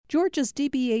Georgia's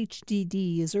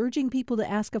DBHDD is urging people to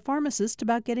ask a pharmacist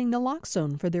about getting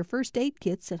naloxone for their first aid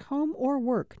kits at home or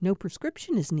work. No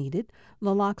prescription is needed.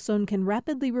 Naloxone can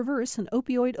rapidly reverse an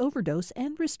opioid overdose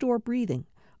and restore breathing.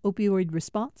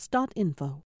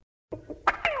 Opioidresponse.info.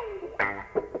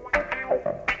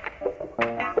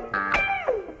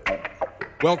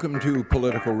 Welcome to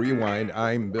Political Rewind.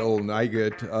 I'm Bill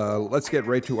Nigut. Let's get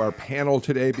right to our panel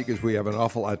today because we have an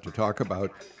awful lot to talk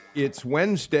about. It's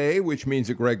Wednesday, which means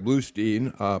that Greg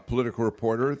Bluestein, political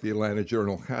reporter at the Atlanta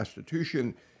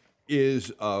Journal-Constitution, is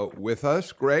with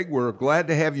us. Greg, we're glad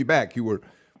to have you back.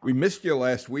 We missed you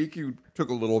last week. You took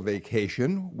a little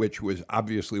vacation, which was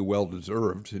obviously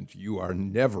well-deserved since you are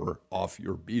never off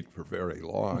your beat for very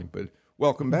long. But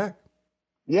welcome back.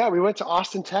 Yeah, we went to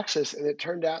Austin, Texas, and it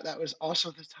turned out that was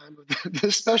also the time of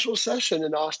the special session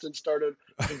in Austin started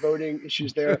the voting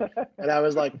issues there. And I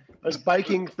was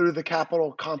biking through the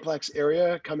Capitol complex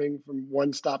area, coming from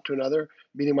one stop to another,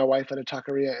 meeting my wife at a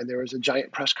taqueria, and there was a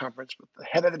giant press conference with the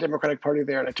head of the Democratic Party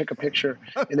there, and I took a picture,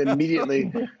 and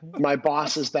immediately my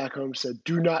bosses back home said,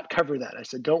 "Do not cover that." I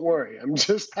said, "Don't worry, I'm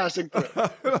just passing through."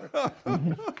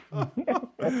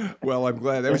 Well, I'm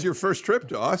glad. That was your first trip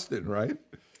to Austin, right?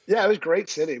 Yeah, it was a great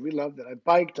city. We loved it. I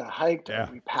biked, I hiked,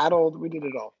 we paddled, we did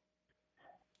it all.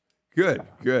 Good.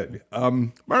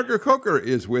 Margaret Coker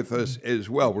is with us as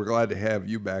well. We're glad to have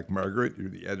you back, Margaret.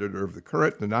 You're the editor of The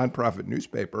Current, the nonprofit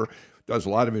newspaper. Does a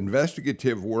lot of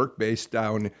investigative work based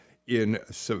down in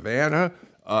Savannah.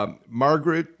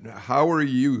 Margaret, how are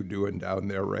you doing down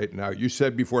there right now? You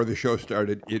said before the show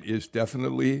started, it is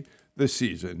definitely the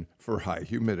season for high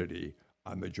humidity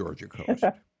on the Georgia coast.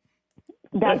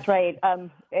 That's right.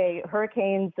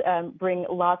 Hurricanes bring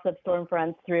lots of storm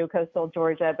fronts through coastal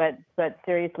Georgia, but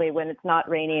seriously, when it's not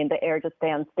raining, the air just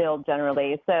stands still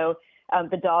generally. So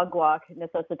the dog walk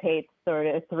necessitates sort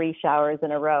of 3 showers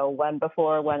in a row, one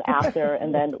before, one after,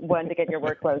 and then one to get your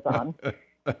work clothes on.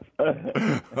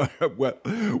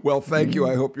 Well, thank you.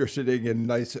 I hope you're sitting in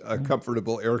nice,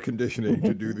 comfortable air conditioning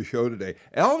to do the show today.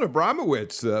 Alan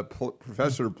Abramowitz,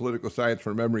 professor of political science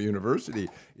from Emory University,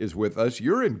 is with us.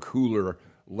 You're in cooler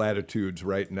latitudes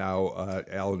right now,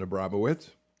 Alan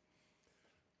Abramowitz.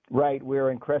 Right.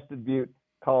 We're in Crested Butte,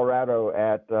 Colorado,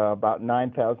 at about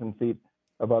 9,000 feet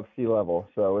above sea level.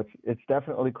 So it's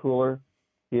definitely cooler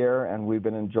here, and we've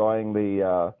been enjoying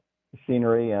the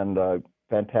scenery and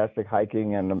fantastic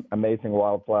hiking and amazing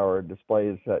wildflower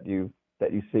displays that you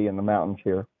see in the mountains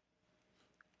here.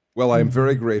 Well, I'm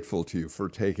very grateful to you for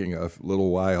taking a little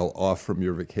while off from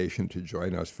your vacation to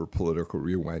join us for Political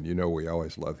Rewind. You know, we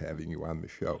always love having you on the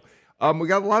show. We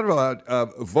got a lot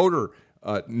of voter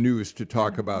news to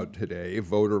talk about today,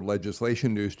 voter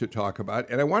legislation news to talk about.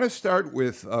 And I want to start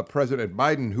with President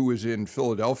Biden, who was in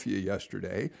Philadelphia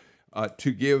yesterday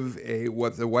to give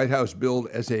what the White House billed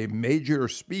as a major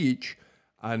speech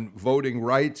on voting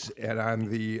rights and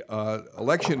on the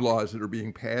election laws that are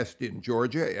being passed in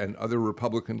Georgia and other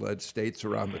Republican-led states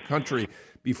around the country.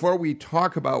 Before we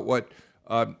talk about what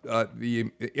the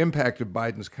impact of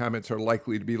Biden's comments are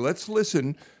likely to be, let's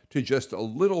listen to just a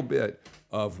little bit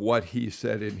of what he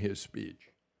said in his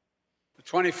speech. The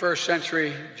 21st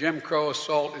century Jim Crow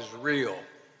assault is real.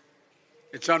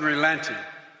 It's unrelenting,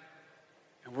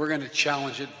 and we're going to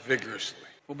challenge it vigorously.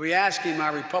 We'll be asking my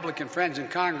Republican friends in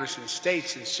Congress and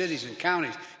states and cities and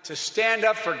counties to stand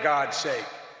up for God's sake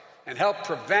and help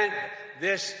prevent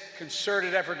this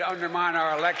concerted effort to undermine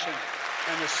our election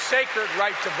and the sacred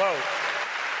right to vote.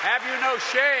 Have you no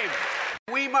shame?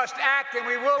 We must act and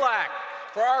we will act,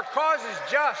 for our cause is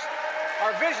just,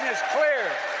 our vision is clear,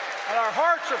 and our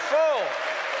hearts are full.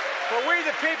 For we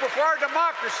the people, for our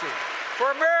democracy,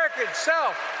 for America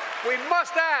itself, we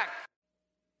must act.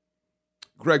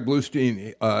 Greg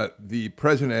Bluestein, the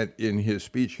president in his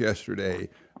speech yesterday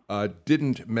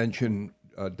didn't mention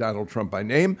Donald Trump by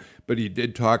name, but he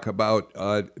did talk about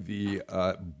the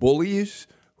bullies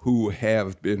who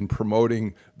have been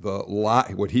promoting the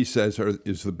lie, what he says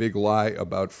is the big lie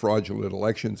about fraudulent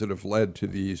elections that have led to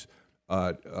these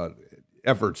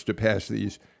efforts to pass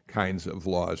these kinds of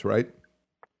laws, right?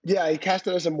 Yeah, he cast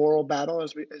it as a moral battle,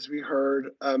 as we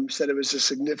heard, said it was a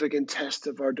significant test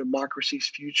of our democracy's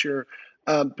future.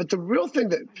 But the real thing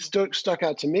that stuck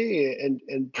out to me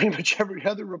and pretty much every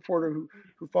other reporter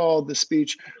who followed the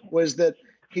speech was that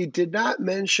he did not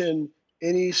mention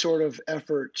any sort of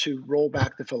effort to roll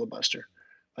back the filibuster,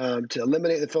 to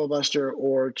eliminate the filibuster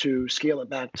or to scale it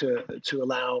back to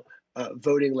allow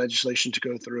voting legislation to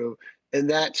go through. And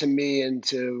that, to me, and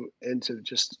to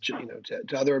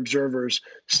other observers,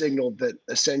 signaled that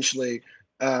essentially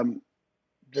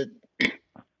that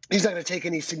he's not going to take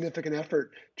any significant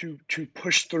effort to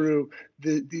push through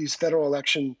these federal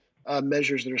election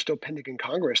measures that are still pending in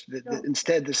Congress.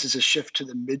 Instead, this is a shift to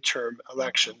the midterm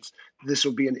elections. This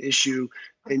will be an issue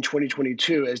in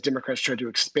 2022 as Democrats try to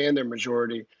expand their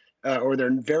majority or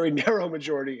their very narrow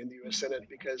majority in the U.S. Senate,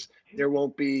 because there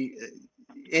won't be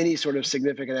any sort of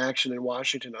significant action in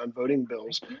Washington on voting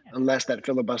bills unless that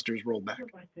filibuster is rolled back.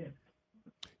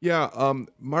 Yeah,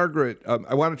 Margaret,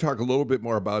 I want to talk a little bit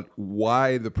more about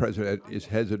why the president is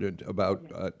hesitant about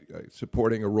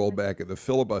supporting a rollback of the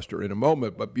filibuster in a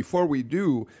moment. But before we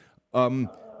do,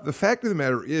 the fact of the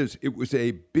matter is it was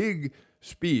a big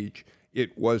speech.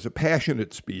 It was a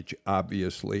passionate speech,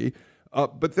 obviously.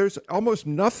 But there's almost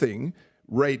nothing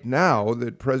right now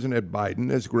that President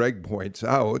Biden, as Greg points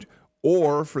out,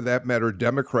 or for that matter,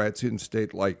 Democrats in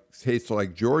states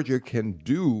like Georgia can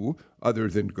do other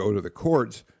than go to the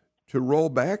courts to roll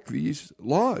back these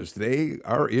laws. They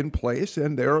are in place,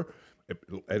 and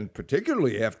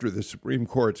particularly after the Supreme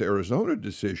Court's Arizona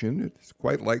decision, it's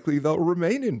quite likely they'll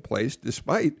remain in place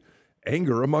despite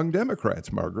anger among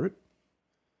Democrats, Margaret.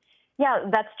 Yeah,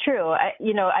 that's true.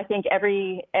 I think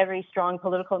every strong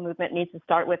political movement needs to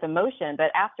start with emotion, but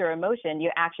after emotion,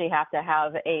 you actually have to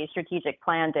have a strategic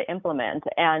plan to implement.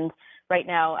 And right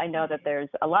now, I know that there's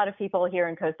a lot of people here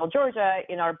in coastal Georgia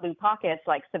in our blue pockets,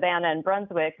 like Savannah and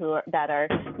Brunswick, that are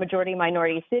majority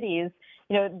minority cities.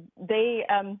 They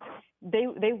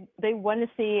want to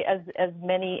see as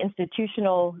many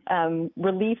institutional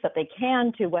relief that they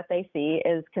can to what they see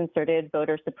as concerted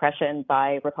voter suppression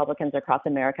by Republicans across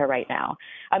America right now.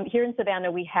 Here in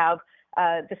Savannah, we have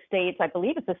the state's, I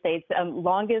believe it's the state's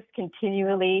longest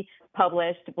continually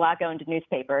published Black-owned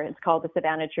newspaper. It's called the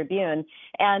Savannah Tribune.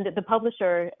 And the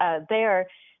publisher there,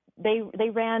 they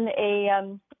ran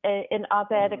an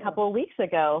op-ed a couple of weeks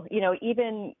ago.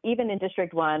 Even in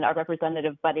District 1, our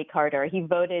Representative Buddy Carter, he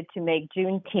voted to make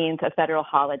Juneteenth a federal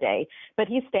holiday, but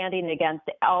he's standing against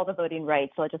all the voting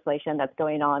rights legislation that's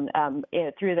going on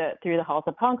through the halls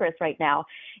of Congress right now,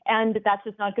 and that's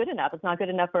just not good enough. It's not good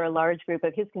enough for a large group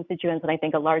of his constituents, and I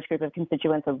think a large group of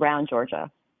constituents around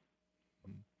Georgia.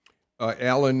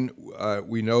 Alan,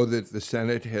 we know that the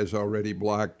Senate has already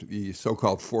blocked the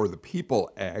so-called For the People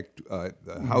Act,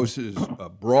 the House's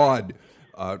broad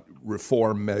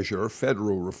reform measure,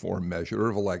 federal reform measure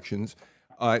of elections.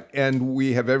 And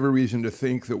we have every reason to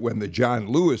think that when the John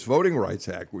Lewis Voting Rights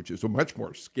Act, which is a much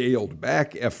more scaled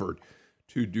back effort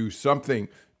to do something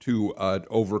to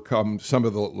overcome some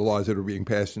of the laws that are being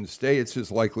passed in states,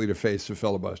 is likely to face a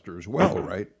filibuster as well,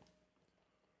 right?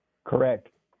 Correct.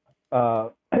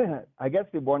 I guess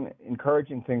the one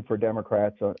encouraging thing for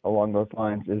Democrats along those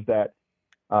lines is that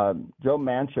Joe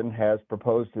Manchin has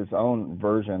proposed his own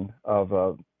version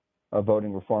of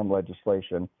voting reform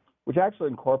legislation, which actually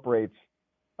incorporates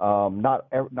not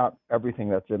everything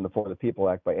that's in the For the People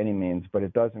Act by any means, but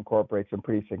it does incorporate some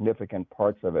pretty significant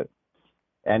parts of it.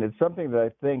 And it's something that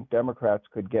I think Democrats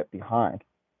could get behind.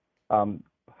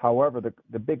 However,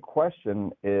 the big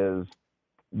question is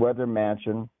whether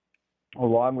Manchin,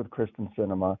 along with Kristen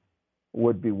Sinema,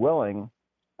 would be willing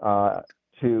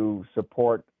to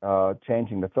support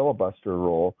changing the filibuster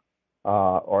rule,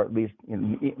 or at least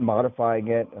modifying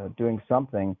it, doing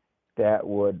something that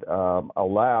would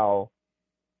allow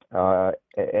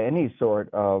any sort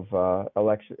of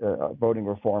voting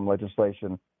reform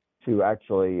legislation to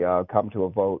actually come to a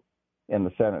vote in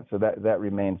the Senate. So that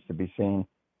remains to be seen.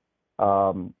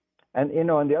 And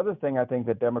the other thing I think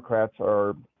that Democrats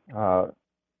are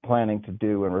planning to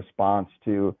do in response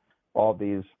to all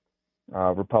these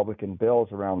Republican bills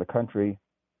around the country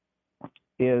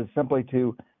is simply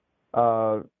to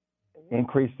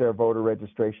increase their voter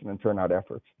registration and turnout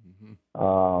efforts.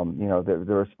 Mm-hmm.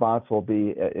 The response will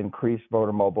be increased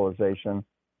voter mobilization,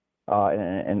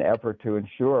 an effort to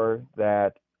ensure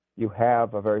that you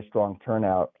have a very strong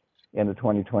turnout in the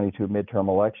 2022 midterm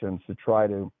elections to try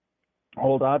to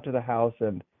hold on to the House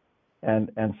and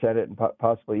set it and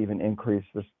possibly even increase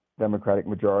this Democratic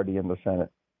majority in the Senate.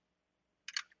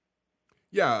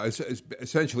 Yeah,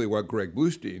 essentially what Greg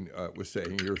Bluestein was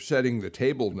saying. You're setting the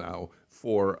table now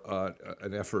for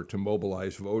an effort to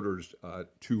mobilize voters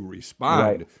to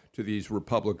respond to these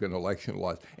Republican election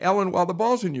laws. Alan, while the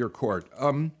ball's in your court,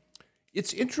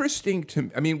 it's interesting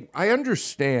I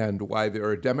understand why there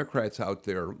are Democrats out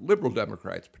there, liberal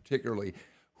Democrats particularly,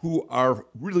 who are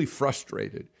really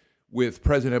frustrated with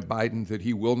President Biden that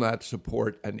he will not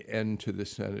support an end to the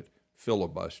Senate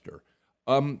filibuster.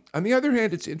 On the other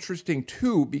hand, it's interesting,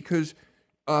 too, because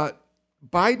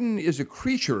Biden is a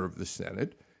creature of the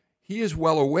Senate. he is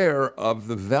well aware of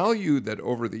the value that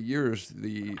over the years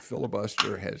the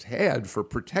filibuster has had for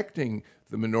protecting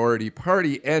the minority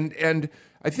party. And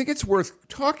I think it's worth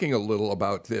talking a little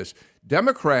about this.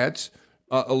 Democrats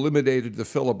eliminated the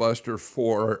filibuster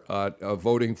for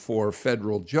voting for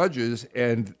federal judges,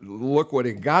 and look what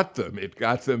it got them. It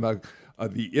got them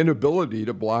the inability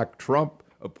to block Trump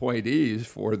appointees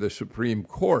for the Supreme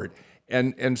Court.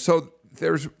 And so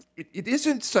it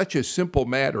isn't such a simple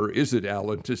matter, is it,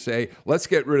 Alan, to say, let's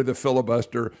get rid of the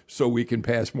filibuster so we can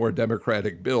pass more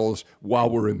Democratic bills while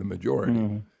we're in the majority.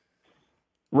 Mm-hmm.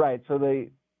 Right. So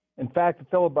in fact, the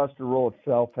filibuster rule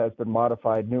itself has been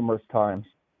modified numerous times.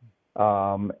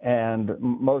 And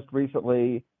most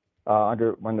recently,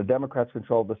 when the Democrats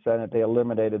controlled the Senate, they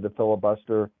eliminated the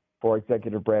filibuster for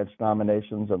executive branch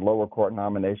nominations and lower court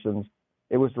nominations.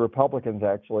 It was the Republicans,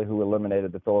 actually, who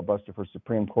eliminated the filibuster for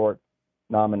Supreme Court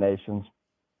nominations.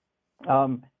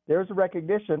 There's a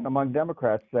recognition among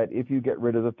Democrats that if you get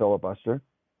rid of the filibuster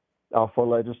for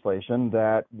legislation,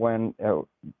 that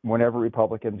whenever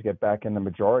Republicans get back in the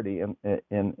majority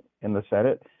in the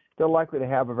Senate, they're likely to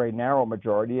have a very narrow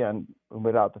majority, and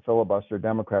without the filibuster,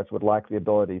 Democrats would lack the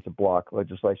ability to block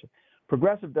legislation.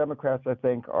 Progressive Democrats, I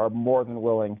think, are more than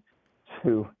willing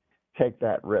to take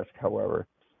that risk, however.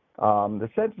 The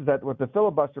sense is that what the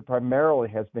filibuster primarily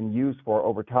has been used for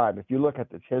over time, if you look at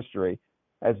its history,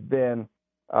 has been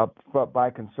by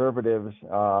conservatives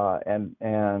and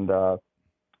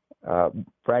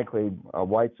frankly,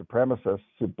 white supremacists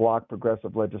to block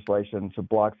progressive legislation, to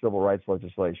block civil rights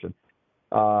legislation.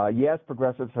 Yes,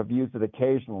 progressives have used it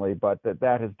occasionally, but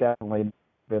that has definitely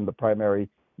been the primary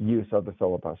use of the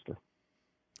filibuster.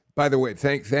 By the way,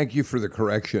 thank you for the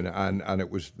correction on it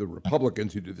was the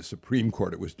Republicans who did the Supreme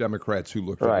Court. It was Democrats who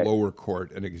looked at lower court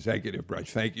and executive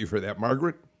branch. Thank you for that.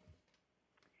 Margaret?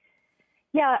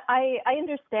 Yeah, I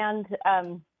understand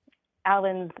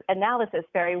Alan's analysis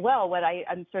very well. What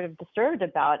I'm sort of disturbed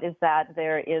about is that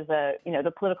there is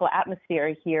the political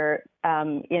atmosphere here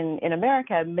in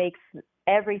America makes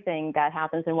everything that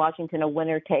happens in Washington a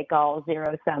winner-take-all,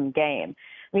 zero-sum game.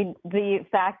 I mean, the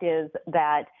fact is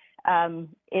that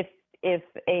if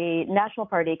a national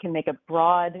party can make a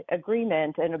broad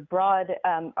agreement and a broad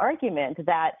argument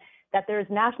that there's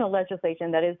national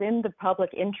legislation that is in the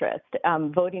public interest,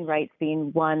 voting rights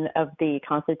being one of the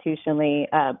constitutionally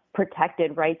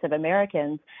protected rights of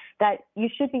Americans, that you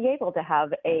should be able to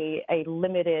have a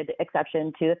limited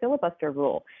exception to the filibuster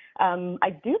rule.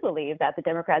 I do believe that the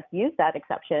Democrats used that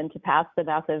exception to pass the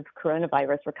massive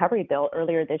coronavirus recovery bill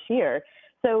earlier this year.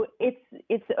 So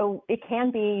it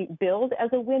can be billed as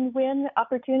a win-win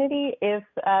opportunity if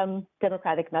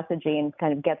Democratic messaging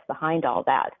kind of gets behind all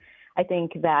that. I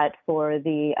think that for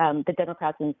the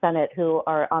Democrats in the Senate who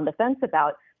are on the fence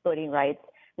about voting rights,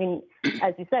 I mean,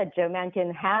 as you said, Joe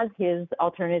Manchin has his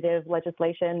alternative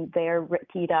legislation there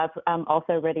teed up,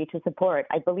 also ready to support.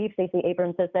 I believe Stacey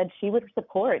Abrams has said she would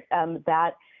support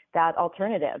that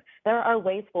alternative. There are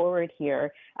ways forward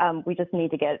here. We just need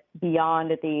to get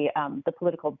beyond the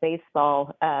political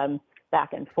baseball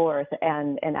back and forth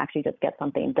and actually just get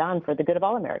something done for the good of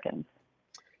all Americans.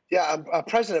 Yeah,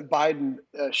 President Biden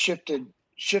shifted,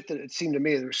 it seemed to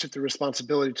me, shifted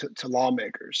responsibility to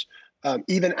lawmakers.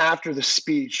 Even after the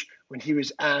speech, when he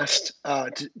was asked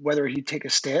whether he'd take a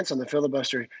stance on the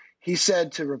filibuster, he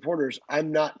said to reporters,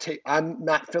 I'm not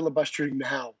filibustering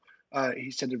now.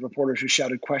 He said to reporters who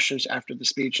shouted questions after the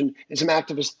speech, and some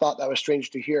activists thought that was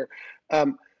strange to hear.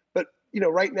 But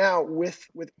right now, with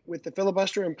the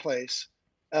filibuster in place,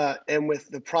 and with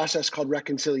the process called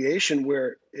reconciliation,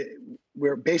 where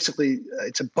basically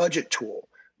it's a budget tool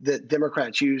that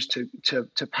Democrats use to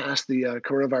pass the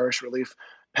coronavirus relief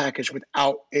package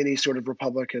without any sort of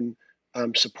Republican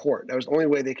support. That was the only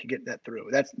way they could get that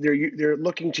through. They're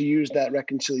looking to use that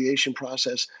reconciliation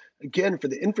process again for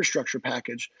the infrastructure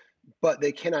package, but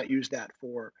they cannot use that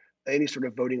for any sort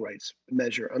of voting rights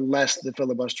measure unless the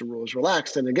filibuster rule is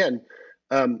relaxed. And again,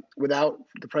 without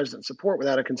the president's support,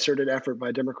 without a concerted effort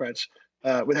by Democrats,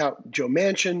 without Joe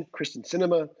Manchin, Kristen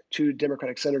Sinema, two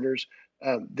Democratic senators,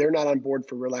 they're not on board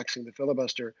for relaxing the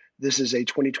filibuster. This is a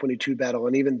 2022 battle,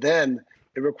 and even then,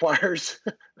 it requires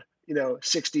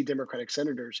 60 Democratic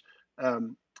senators,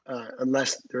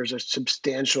 unless there's a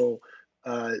substantial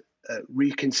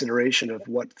reconsideration of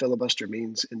what filibuster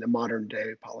means in the modern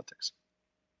day politics.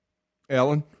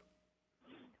 Alan?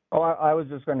 Oh, I was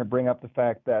just going to bring up the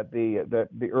fact that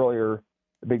the earlier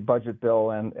big budget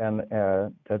bill and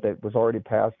that it was already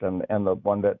passed and the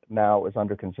one that now is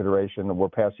under consideration were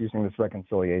passed using this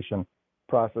reconciliation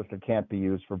process that can't be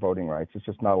used for voting rights. It's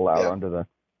just not allowed under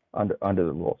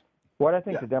the rules. What I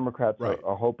think the Democrats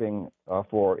are hoping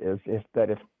for is if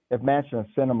if Manchin and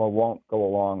Sinema won't go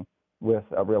along with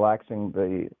relaxing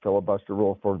the filibuster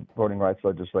rule for voting rights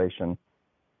legislation,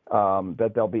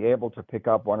 that they'll be able to pick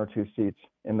up 1 or 2 seats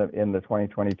in the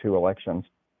 2022 elections.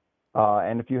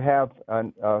 And if you have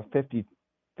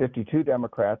 52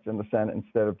 Democrats in the Senate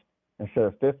instead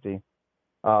of 50,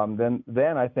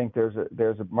 then I think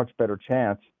there's a much better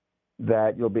chance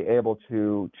that you'll be able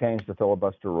to change the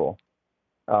filibuster rule.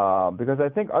 Because I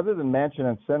think other than Manchin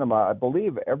and Sinema, I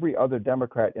believe every other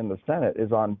Democrat in the Senate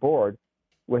is on board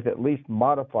with at least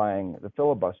modifying the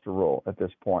filibuster rule at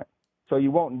this point. So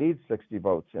you won't need 60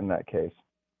 votes in that case.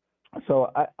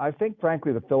 So I think,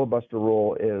 frankly, the filibuster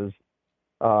rule is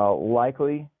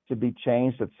likely to be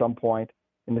changed at some point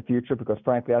in the future because,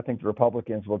 frankly, I think the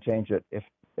Republicans will change it if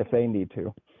they need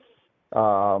to.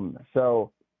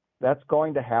 So that's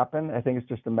going to happen. I think it's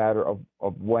just a matter of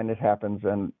when it happens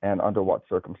and under what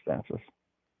circumstances.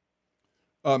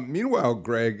 Meanwhile,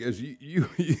 Greg, as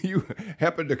you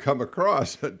happened to come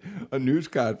across a news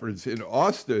conference in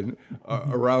Austin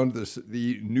around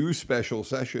the new special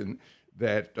session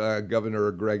that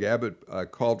Governor Greg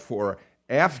Abbott called for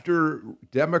after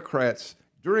Democrats,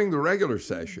 during the regular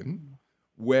session,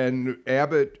 when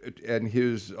Abbott and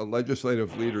his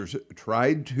legislative leaders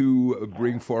tried to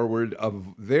bring forward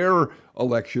of their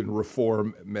election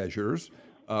reform measures,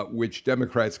 which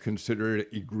Democrats considered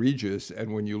egregious,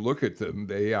 and when you look at them,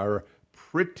 they are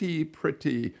pretty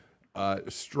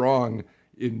strong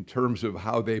in terms of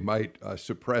how they might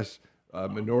suppress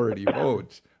minority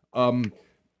votes.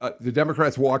 The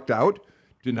Democrats walked out,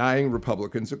 denying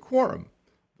Republicans a quorum.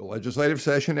 The legislative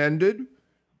session ended.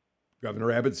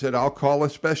 Governor Abbott said, I'll call a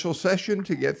special session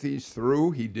to get these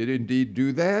through. He did indeed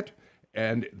do that.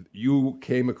 And you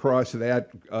came across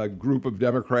that group of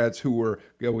Democrats who were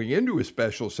going into a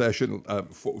special session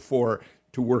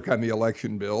to work on the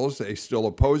election bills. They still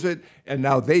oppose it. And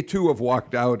now they, too, have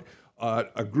walked out.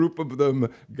 A group of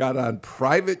them got on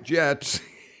private jets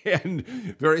and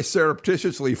very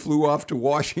surreptitiously flew off to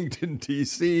Washington,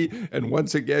 D.C. And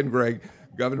once again, Greg,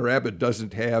 Governor Abbott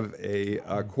doesn't have a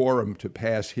quorum to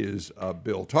pass his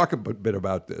bill. Talk a bit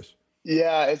about this.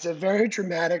 Yeah, it's a very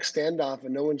dramatic standoff,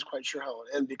 and no one's quite sure how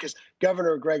it'll end because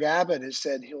Governor Greg Abbott has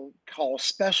said he'll call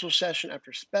special session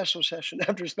after special session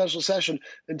after special session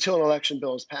until an election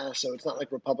bill is passed. So it's not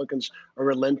like Republicans are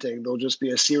relenting. There'll just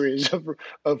be a series of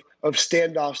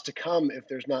standoffs to come if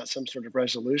there's not some sort of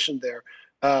resolution there.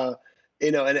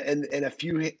 And a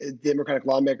few Democratic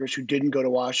lawmakers who didn't go to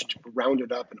Washington were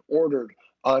rounded up and ordered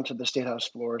onto the State House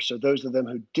floor. So those of them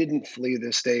who didn't flee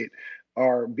the state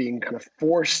are being kind of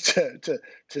forced to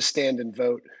stand and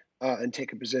vote and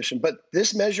take a position. But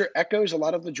this measure echoes a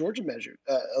lot of the Georgia measure,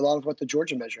 a lot of what the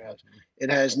Georgia measure has. It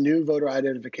has new voter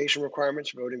identification requirements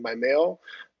for voting by mail.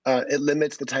 It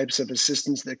limits the types of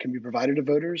assistance that can be provided to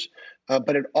voters.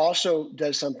 But it also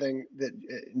does something that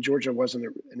in Georgia wasn't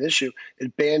an issue.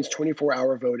 It bans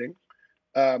 24-hour voting.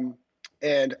 And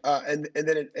then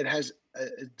it has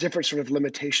different sort of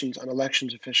limitations on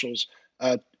elections officials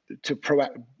to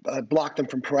block them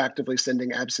from proactively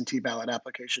sending absentee ballot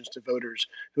applications to voters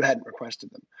who hadn't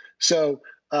requested them. So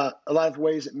a lot of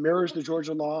ways it mirrors the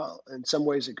Georgia law. In some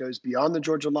ways it goes beyond the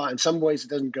Georgia law. In some ways it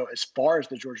doesn't go as far as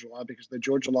the Georgia law because the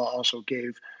Georgia law also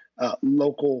gave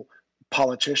local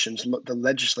politicians, the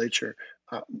legislature,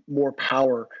 more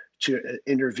power to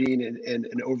intervene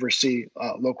and oversee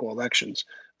local elections.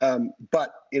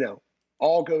 But,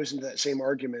 all goes into that same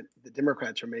argument the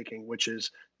Democrats are making, which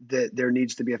is that there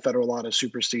needs to be a federal law to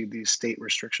supersede these state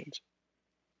restrictions.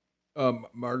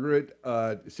 Margaret,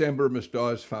 Sam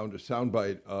Burmis-Dawes found a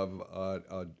soundbite of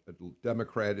a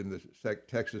Democrat in the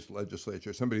Texas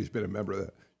legislature, somebody who's been a member of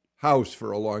the House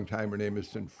for a long time. Her name is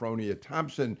Synfronia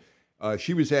Thompson.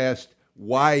 She was asked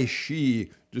why she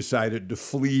decided to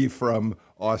flee from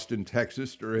Austin,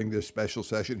 Texas during this special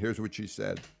session. Here's what she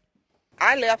said.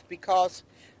 I left because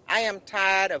I am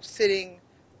tired of sitting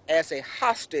as a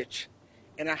hostage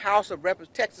in a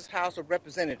Texas House of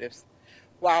Representatives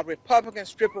while Republicans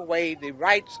strip away the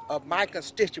rights of my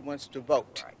constituents to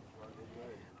vote.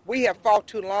 We have fought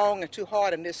too long and too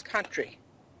hard in this country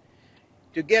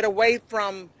to get away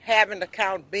from having to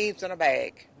count beans in a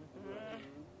bag,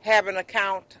 having to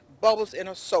count bubbles in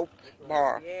a soap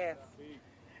bar. Yes.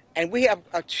 And we have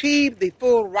achieved the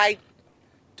full right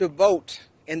to vote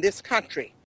in this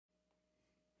country.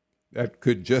 That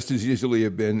could just as easily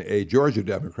have been a Georgia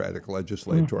Democratic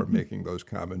legislator making those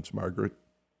comments, Margaret.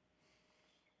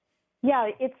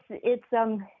 Yeah,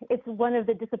 it's one of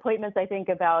the disappointments I think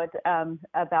about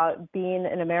being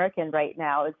an American right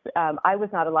now. I was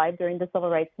not alive during the Civil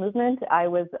Rights Movement. I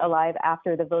was alive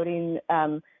after the Voting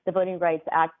Rights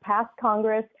Act passed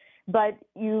Congress, But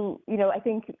I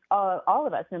think all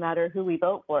of us, no matter who we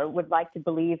vote for, would like to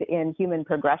believe in human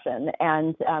progression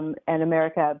and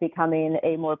America becoming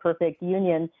a more perfect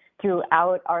union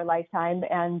throughout our lifetime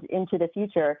and into the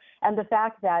future. And the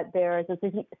fact that there is a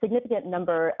significant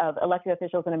number of elected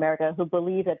officials in America who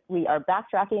believe that we are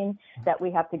backtracking, that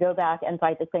we have to go back and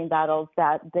fight the same battles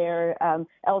that their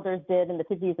elders did in the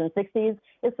 50s and 60s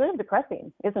is sort of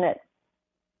depressing, isn't it?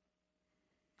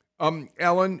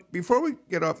 Alan, before we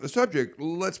get off the subject,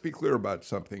 let's be clear about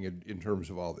something in terms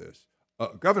of all this.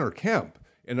 Governor Kemp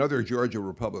and other Georgia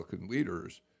Republican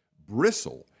leaders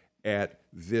bristle at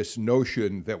this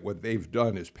notion that what they've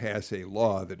done is pass a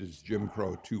law that is Jim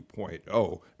Crow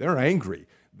 2.0. They're angry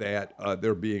that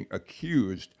they're being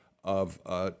accused of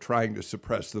trying to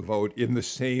suppress the vote in the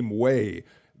same way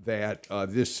that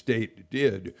this state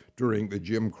did during the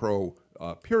Jim Crow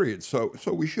period. So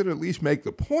we should at least make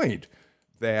the point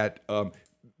that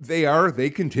they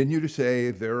continue to say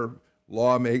their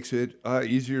law makes it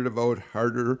easier to vote,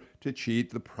 harder to cheat.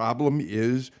 The problem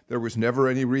is there was never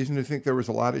any reason to think there was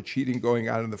a lot of cheating going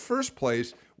on in the first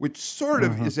place, which sort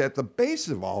of is at the base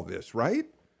of all this, right?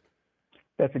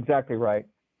 That's exactly right.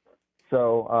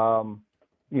 So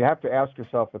you have to ask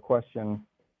yourself the question,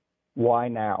 why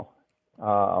now?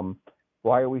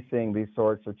 Why are we seeing these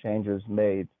sorts of changes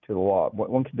made to the law?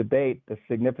 One can debate the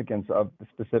significance of the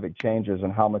specific changes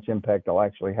and how much impact they'll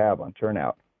actually have on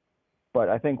turnout. But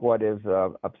I think what is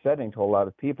upsetting to a lot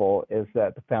of people is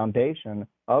that the foundation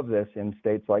of this in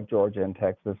states like Georgia and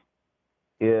Texas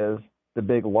is the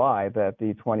big lie that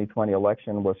the 2020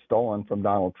 election was stolen from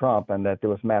Donald Trump and that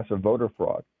there was massive voter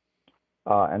fraud.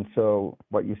 And so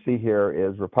what you see here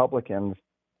is Republicans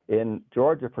in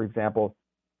Georgia, for example,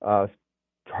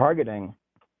 targeting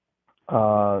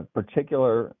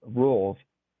particular rules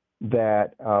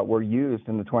that were used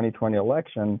in the 2020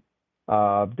 election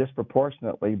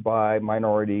disproportionately by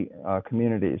minority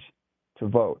communities to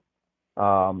vote.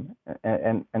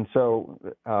 And so,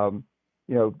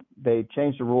 they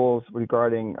changed the rules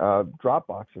regarding drop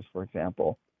boxes, for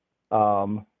example,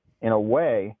 in a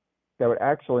way that would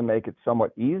actually make it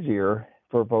somewhat easier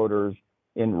for voters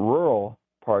in rural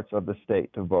parts of the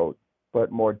state to vote,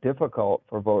 but more difficult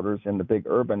for voters in the big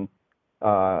urban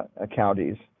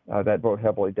counties that vote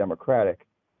heavily Democratic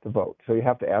to vote. So you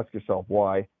have to ask yourself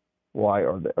why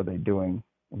are they doing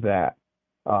that?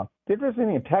 The interesting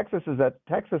thing in Texas is that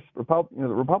the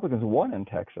Republicans won in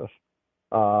Texas,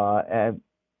 and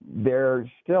they're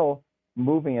still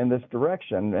moving in this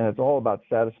direction, and it's all about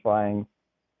satisfying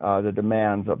the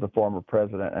demands of the former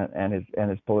president and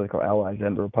his political allies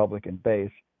and the Republican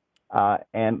base.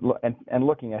 And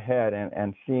looking ahead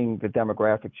and seeing the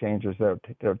demographic changes that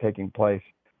are taking place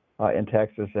in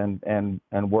Texas and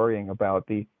worrying about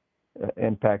the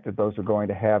impact that those are going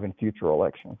to have in future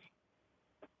elections.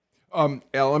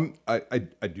 Alan,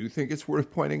 I do think it's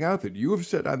worth pointing out that you have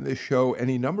said on this show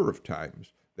any number of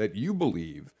times that you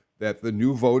believe that the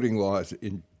new voting laws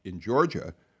in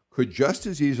Georgia could just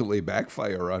as easily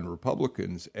backfire on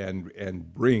Republicans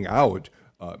and bring out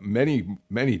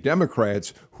many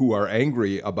Democrats who are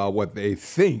angry about what they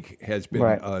think has been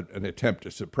an attempt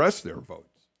to suppress their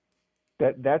votes.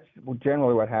 That's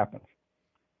generally what happens,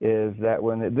 is that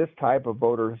when this type of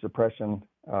voter suppression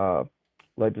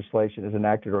legislation is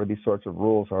enacted or these sorts of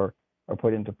rules are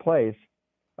put into place,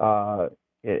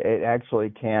 it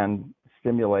actually can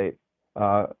stimulate,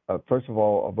 first of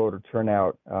all, a voter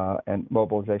turnout and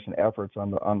mobilization efforts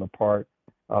on the part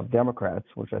of Democrats,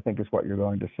 which I think is what you're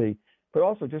going to see. But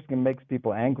also just makes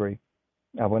people angry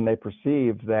when they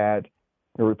perceive that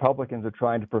the Republicans are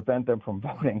trying to prevent them from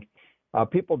voting.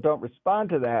 People don't respond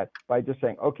to that by just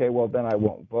saying, okay, well, then I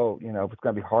won't vote. If it's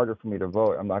going to be harder for me to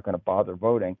vote, I'm not going to bother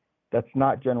voting. That's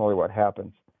not generally what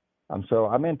happens. So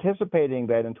I'm anticipating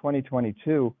that in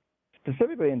 2022,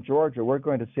 specifically in Georgia, we're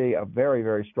going to see a very,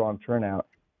 very strong turnout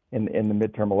in the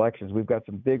midterm elections. We've got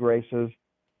some big races,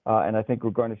 and I think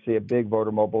we're going to see a big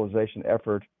voter mobilization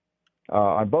effort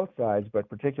on both sides, but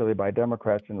particularly by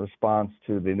Democrats in response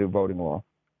to the new voting law.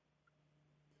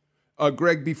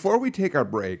 Greg, before we take our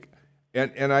break,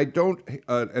 and I don't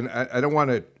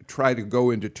want to try to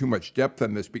go into too much depth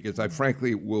on this because I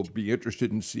frankly will be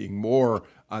interested in seeing more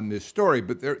on this story.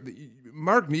 But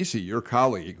Mark Nisi, your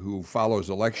colleague who follows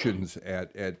elections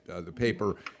at the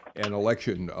paper and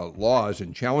election laws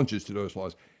and challenges to those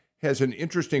laws, has an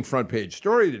interesting front page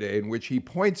story today in which he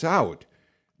points out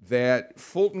that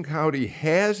Fulton County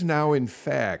has now, in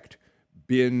fact,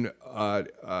 been,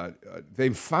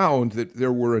 they've found that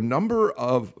there were a number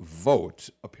of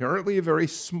votes, apparently a very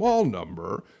small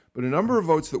number, but a number of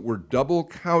votes that were double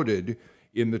counted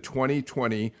in the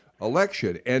 2020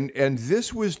 election. And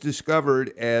this was discovered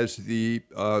as the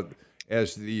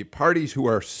parties who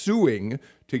are suing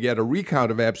to get a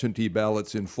recount of absentee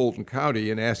ballots in Fulton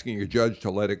County and asking a judge to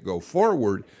let it go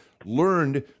forward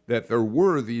learned that there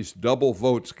were these double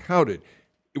votes counted.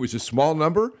 It was a small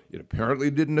number. It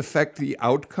apparently didn't affect the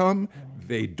outcome.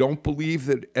 They don't believe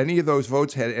that any of those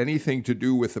votes had anything to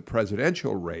do with the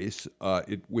presidential race,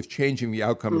 with changing the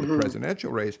outcome of the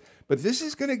presidential race. But this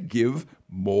is going to give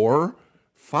more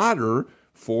fodder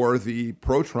for the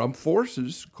pro-Trump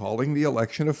forces calling the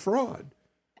election a fraud.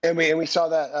 And we saw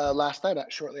that last night,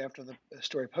 shortly after the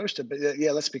story posted. But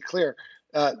yeah, let's be clear.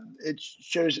 It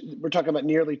shows we're talking about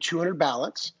nearly 200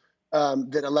 ballots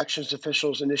that elections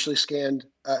officials initially scanned.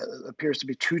 Appears to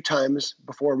be 2 times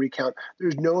before a recount.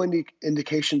 There's no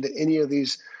indication that any of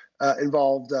these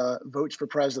involved votes for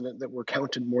president that were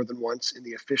counted more than once in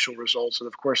the official results. And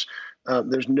of course,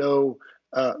 there's no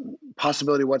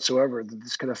possibility whatsoever that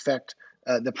this could affect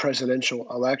the presidential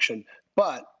election.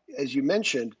 But as you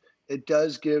mentioned, it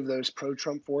does give those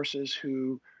pro-Trump forces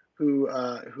who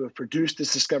have produced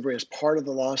this discovery as part of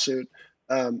the lawsuit,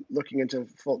 looking into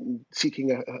Fulton,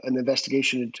 seeking an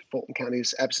investigation into Fulton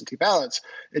County's absentee ballots.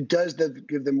 It does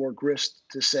give them more grist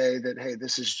to say that, hey,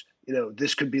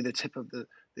 this could be the tip of the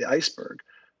iceberg.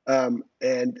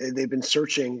 And they've been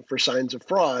searching for signs of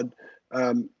fraud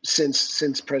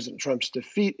since President Trump's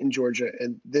defeat in Georgia,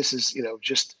 and this is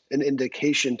just an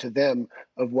indication to them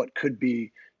of what could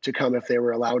be to come if they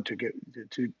were allowed to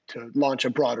launch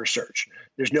a broader search.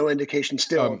 There's no indication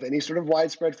still of any sort of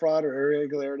widespread fraud or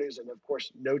irregularities, and of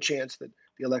course, no chance that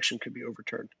the election could be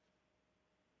overturned.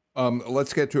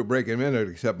 Let's get to a break in a minute,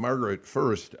 except Margaret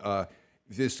first.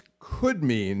 This could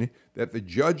mean that the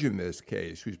judge in this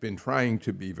case, who's been trying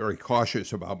to be very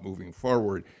cautious about moving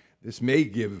forward, this may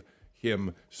give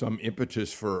him some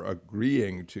impetus for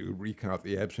agreeing to recount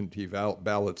the absentee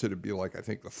ballots. It'd be like, I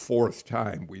think, the 4th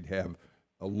time we'd have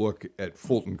a look at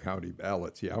Fulton County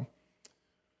ballots, yeah?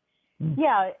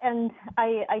 Yeah, and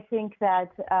I think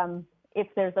that if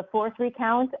there's a 4th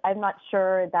recount, I'm not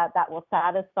sure that will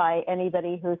satisfy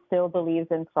anybody who still believes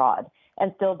in fraud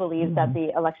and still believes that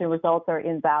the election results are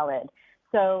invalid.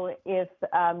 So if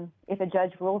a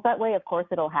judge rules that way, of course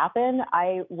it'll happen.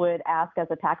 I would ask as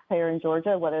a taxpayer in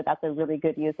Georgia whether that's a really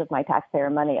good use of my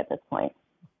taxpayer money at this point.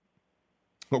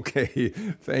 Okay,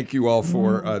 thank you all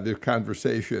for the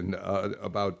conversation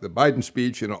about the Biden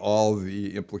speech and all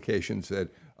the implications that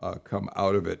come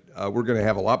out of it. We're going to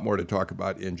have a lot more to talk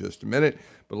about in just a minute,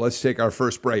 but let's take our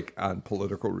first break on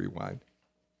Political Rewind.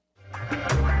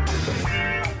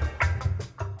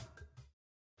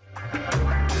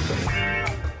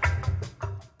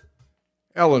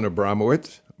 Ellen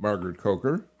Abramowitz, Margaret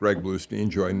Coker, Greg Bluestein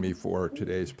joined me for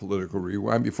today's Political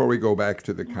Rewind. Before we go back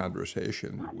to the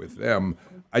conversation with them,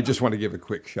 I just want to give a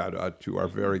quick shout out to our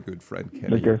very good friend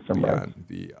Kenny Leon,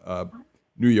 the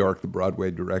New York, the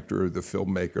Broadway director, the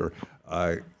filmmaker.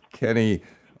 Kenny,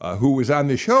 who was on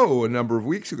the show a number of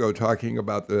weeks ago talking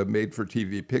about the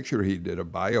made-for-TV picture he did, a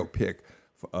biopic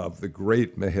of the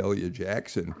great Mahalia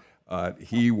Jackson.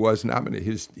 He was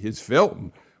nominated. His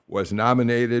film was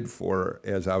nominated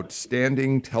as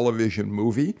Outstanding Television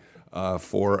Movie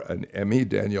for an Emmy.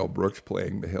 Danielle Brooks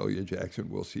playing Mahalia Jackson.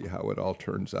 We'll see how it all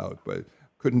turns out, but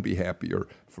couldn't be happier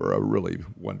for a really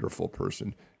wonderful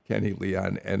person, Kenny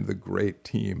Leon, and the great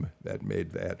team that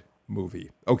made that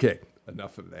movie. Okay,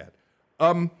 enough of that.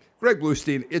 Greg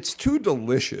Bluestein, it's too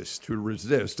delicious to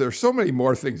resist. There's so many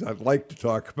more things I'd like to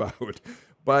talk about,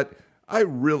 but I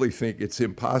really think it's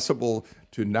impossible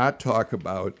to not talk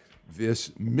about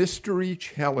this mystery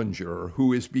challenger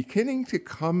who is beginning to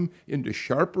come into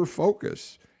sharper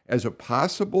focus as a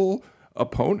possible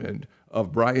opponent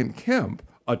of Brian Kemp,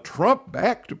 a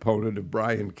Trump-backed opponent of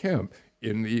Brian Kemp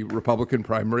in the Republican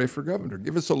primary for governor.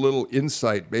 Give us a little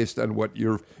insight based on what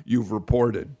you've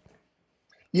reported.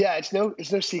 Yeah, it's no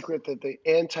secret that the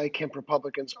anti-Kemp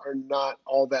Republicans are not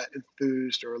all that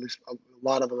enthused, or at least a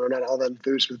lot of them are not all that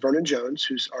enthused with Vernon Jones,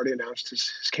 who's already announced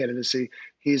his candidacy.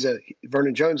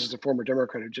 Vernon Jones is a former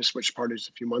Democrat who just switched parties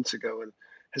a few months ago and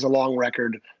has a long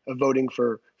record of voting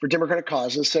for Democratic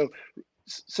causes.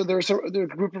 So there's a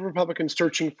group of Republicans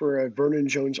searching for a Vernon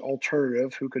Jones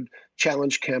alternative who could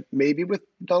challenge Kemp, maybe with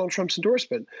Donald Trump's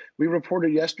endorsement. We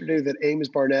reported yesterday that Ames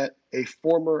Barnett,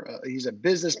 he's a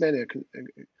businessman,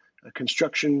 a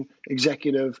construction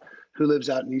executive who lives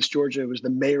out in East Georgia, was the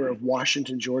mayor of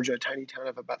Washington, Georgia, a tiny town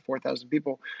of about 4,000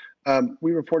 people.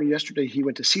 We reported yesterday he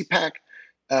went to CPAC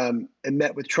and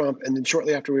met with Trump. And then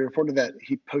shortly after we reported that,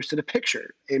 he posted a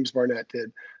picture, Ames Barnett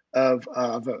did, of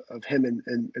him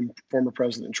and former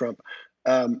President Trump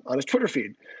on his Twitter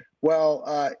feed.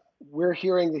 Well, we're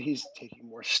hearing that he's taking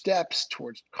more steps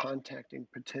towards contacting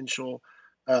potential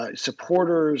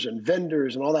supporters and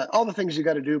vendors and all the things you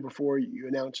got to do before you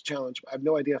announce a challenge. I have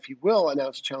no idea if he will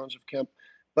announce a challenge of Kemp,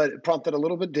 but it prompted a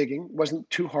little bit digging. It wasn't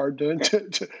too hard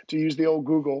to use the old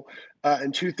Google.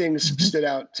 And two things stood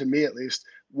out to me, at least.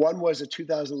 One was a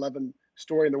 2011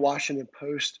 story in the Washington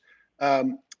Post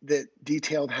that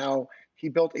detailed how he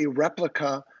built a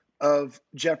replica of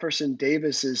Jefferson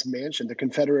Davis's mansion, the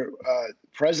Confederate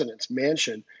president's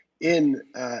mansion in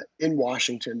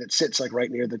Washington, that sits like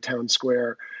right near the town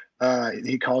square.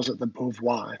 He calls it the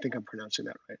Beauvoir. I think I'm pronouncing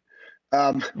that right.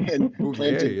 And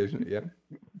Bouvier, isn't it?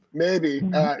 Yeah. Maybe.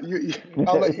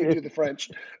 I'll let you do the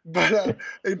French. But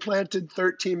they planted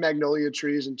 13 magnolia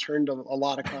trees and turned a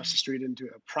lot across the street into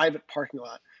a private parking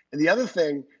lot. And the other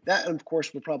thing, that of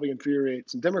course will probably infuriate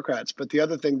some Democrats, but the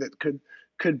other thing that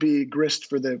could be grist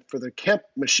for the Kemp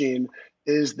machine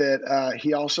is that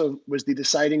he also was the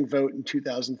deciding vote in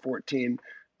 2014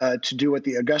 to do what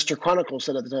the Augusta Chronicle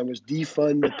said at the time was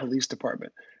defund the police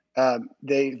department.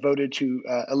 They voted to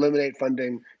eliminate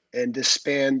funding and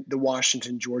disband the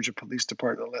Washington, Georgia Police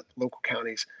Department and let local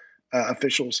counties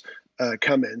officials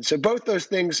come in. So both those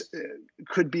things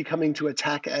could be coming to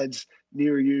attack ads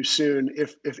near you soon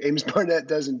if Ames Barnett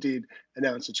does indeed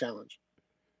announce a challenge.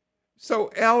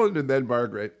 So, Alan and then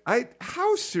Margaret,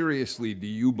 how seriously do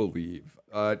you believe?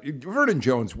 Vernon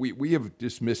Jones, we have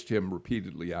dismissed him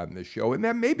repeatedly on this show, and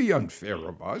that may be unfair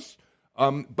of us,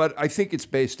 but I think it's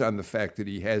based on the fact that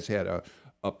he has had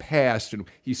a past, and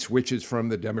he switches from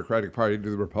the Democratic Party to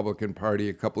the Republican Party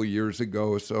a couple of years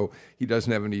ago, so he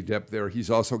doesn't have any depth there. He's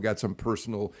also got some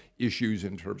personal issues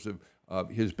in terms of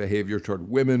his behavior toward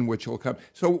women, which will come.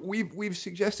 So we've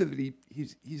suggested that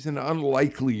he's an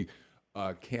unlikely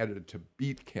candidate to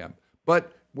beat Kemp.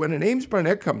 But when an Ames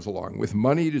Barnett comes along with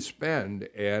money to spend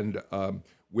and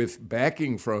with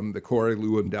backing from the Corey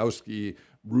Lewandowski,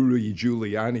 Rudy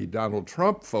Giuliani, Donald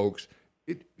Trump folks,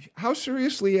 how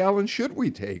seriously, Alan, should we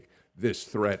take this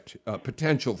threat,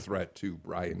 potential threat to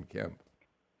Brian Kemp?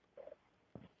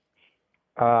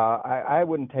 I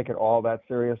wouldn't take it all that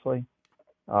seriously.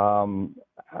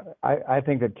 I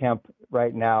think that Kemp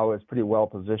right now is pretty well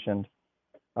positioned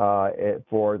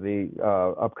for the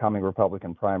upcoming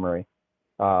Republican primary.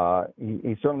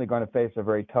 He's certainly going to face a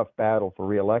very tough battle for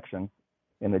re-election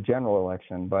in the general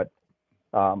election. But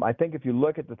I think if you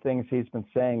look at the things he's been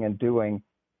saying and doing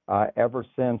ever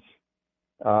since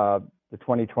the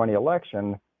 2020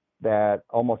 election, that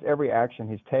almost every action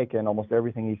he's taken, almost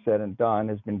everything he's said and done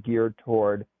has been geared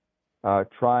toward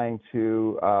trying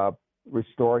to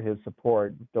restore his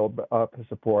support, build up his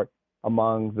support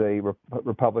among the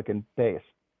Republican base,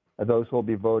 those who will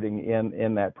be voting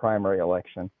in that primary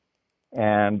election.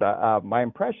 And my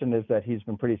impression is that he's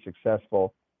been pretty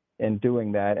successful in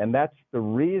doing that. And that's the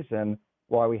reason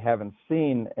why we haven't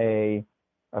seen a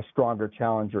stronger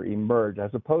challenger emerge, as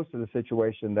opposed to the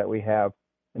situation that we have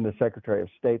in the Secretary of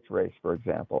State's race, for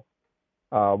example,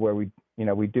 where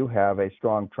we do have a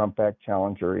strong Trump-backed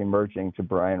challenger emerging to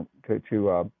Brad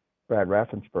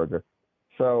Raffensperger.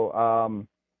 So,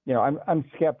 I'm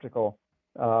skeptical.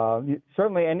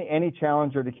 Certainly, any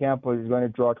challenger to Kemp is going to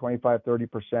draw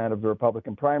 25-30% of the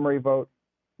Republican primary vote.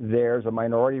 There's a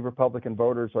minority of Republican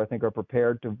voters who I think are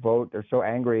prepared to vote. They're so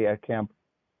angry at Kemp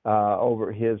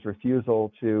over his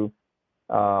refusal to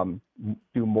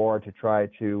do more to try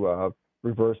to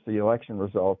reverse the election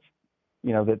results,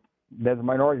 that there's a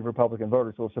minority of Republican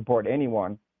voters who will support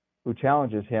anyone who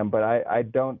challenges him. But I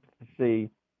don't see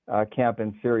Kemp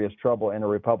in serious trouble in a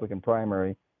Republican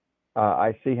primary.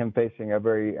 I see him facing a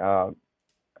very a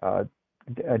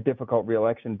difficult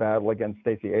re-election battle against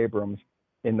Stacey Abrams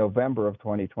in November of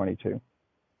 2022.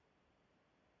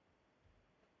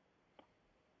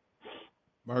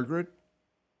 Margaret,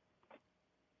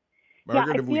 Yeah,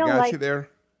 have we got you there?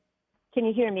 Can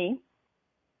you hear me?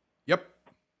 Yep.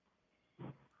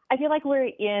 I feel like we're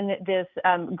in this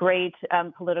great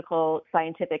political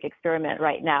scientific experiment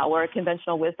right now, where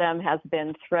conventional wisdom has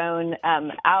been thrown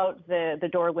out the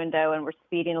door window and we're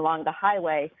speeding along the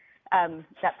highway.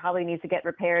 That probably needs to get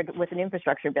repaired with an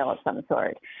infrastructure bill of some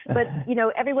sort. But,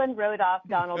 everyone wrote off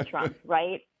Donald Trump,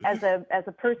 right? As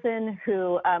a person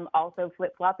who also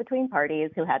flip-flopped between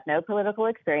parties, who had no political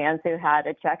experience, who had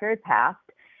a checkered past.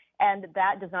 And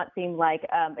that does not seem like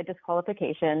a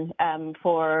disqualification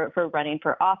for running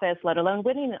for office, let alone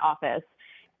winning an office.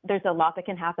 there's a lot that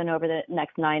can happen over the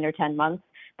next 9 or 10 months.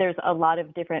 There's a lot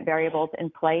of different variables in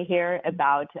play here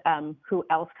about who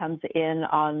else comes in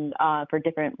on for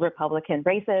different Republican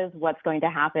races, what's going to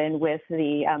happen with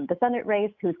the Senate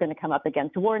race, who's going to come up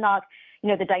against Warnock.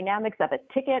 The dynamics of a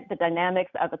ticket, the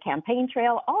dynamics of a campaign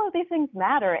trail, all of these things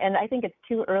matter. And I think it's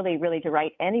too early really to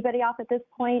write anybody off at this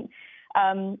point.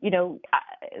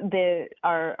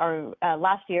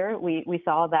 Last year we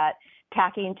saw that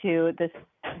tacking to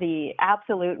the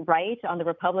absolute right on the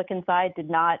Republican side did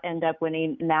not end up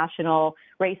winning national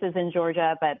races in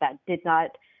Georgia, but that did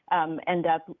not end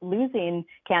up losing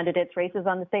candidates races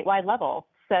on the statewide level.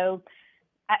 So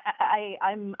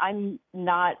I'm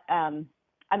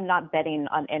not betting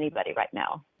on anybody right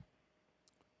now.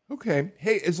 Okay.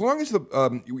 Hey, as long as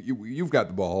you've got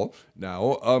the ball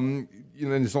now, and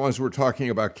as long as we're talking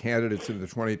about candidates in the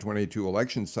 2022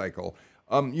 election cycle,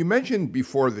 you mentioned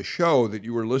before the show that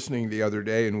you were listening the other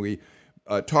day, and we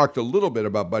talked a little bit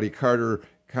about Buddy Carter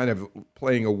kind of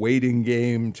playing a waiting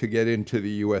game to get into the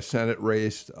U.S. Senate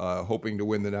race, hoping to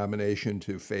win the nomination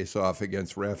to face off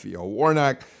against Raphael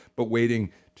Warnock, but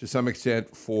waiting to some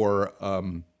extent for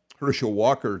Herschel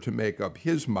Walker to make up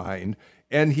his mind.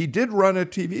 And he did run a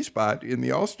TV spot in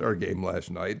the All-Star game last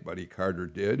night, Buddy Carter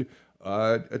did,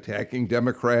 attacking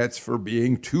Democrats for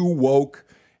being too woke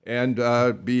and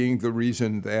being the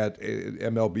reason that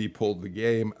MLB pulled the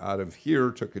game out of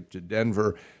here, took it to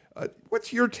Denver.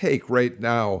 What's your take right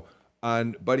now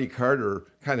on Buddy Carter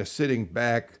kind of sitting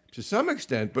back to some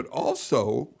extent, but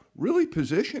also really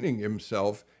positioning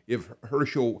himself if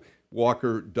Herschel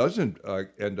Walker doesn't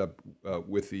end up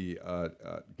with the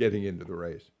getting into the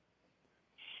race?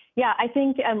 Yeah, I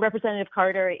think Representative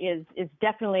Carter is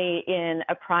definitely in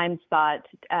a prime spot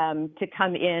to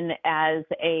come in as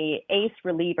a ace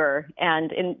reliever,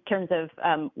 and in terms of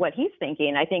what he's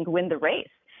thinking, I think win the race.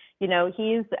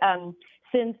 He's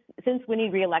since winning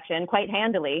re-election quite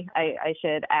handily, I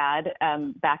should add,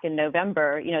 back in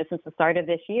November. Since the start of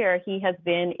this year, he has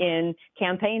been in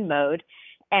campaign mode.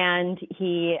 And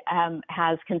he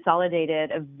has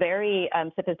consolidated a very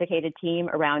sophisticated team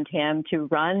around him to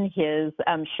run his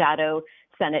shadow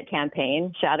Senate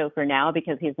campaign, shadow for now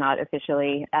because he's not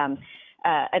officially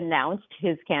announced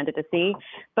his candidacy.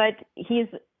 But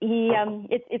it's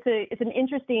an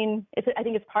interesting. I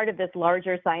think it's part of this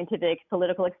larger scientific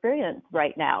political experience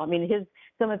right now. I mean,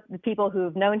 some of the people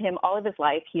who've known him all of his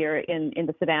life here in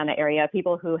the Savannah area,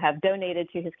 people who have donated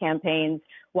to his campaigns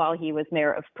while he was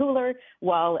mayor of Pooler,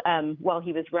 while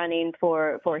he was running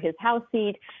for his House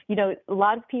seat. A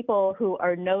lot of people who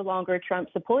are no longer Trump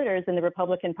supporters in the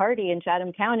Republican Party in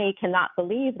Chatham County cannot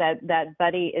believe that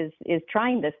Buddy is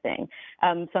trying this thing.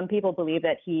 Some people believe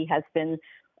that he has been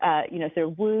sort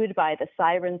of wooed by the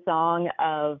siren song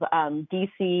of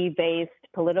DC-based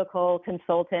political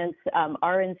consultants,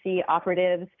 RNC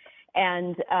operatives,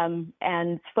 and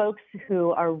folks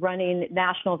who are running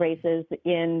national races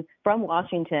from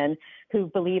Washington who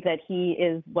believe that he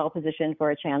is well positioned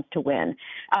for a chance to win.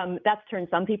 That's turned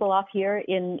some people off here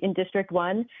in District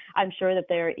 1. I'm sure that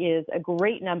there is a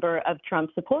great number of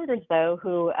Trump supporters, though,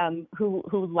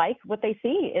 who like what they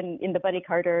see in the Buddy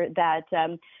Carter that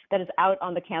is out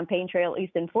on the campaign trail, at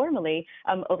least informally,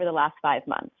 over the last 5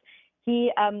 months.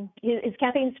 His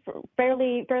campaign's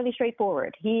fairly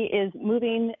straightforward. He is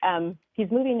moving. He's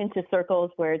moving into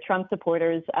circles where Trump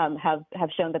supporters have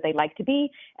shown that they like to be,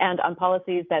 and on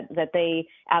policies that they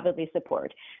avidly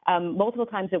support. Multiple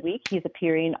times a week, he's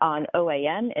appearing on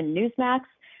OAN and Newsmax.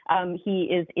 He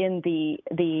is in the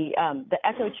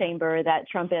echo chamber that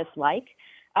Trumpists like.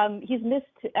 He's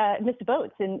missed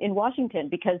votes in Washington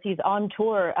because he's on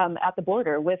tour at the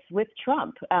border with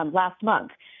Trump last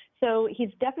month. So he's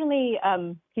definitely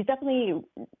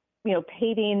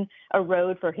paving a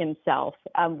road for himself.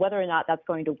 Whether or not that's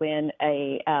going to win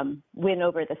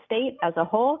over the state as a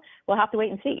whole, we'll have to wait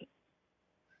and see.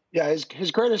 Yeah,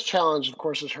 his greatest challenge, of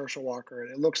course, is Herschel Walker, and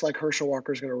it looks like Herschel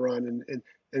Walker is going to run.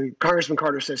 And Congressman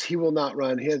Carter says he will not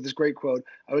run. He had this great quote: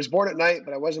 "I was born at night,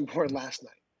 but I wasn't born last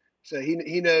night." So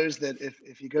he knows that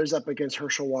if he goes up against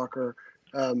Herschel Walker,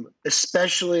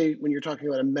 especially when you're talking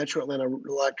about a Metro Atlanta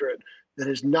electorate that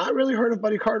has not really heard of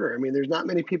Buddy Carter. I mean, there's not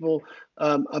many people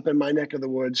up in my neck of the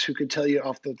woods who could tell you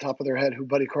off the top of their head who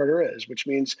Buddy Carter is, which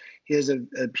means he has a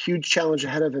huge challenge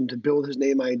ahead of him to build his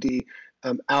name ID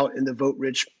out in the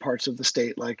vote-rich parts of the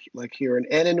state, like here and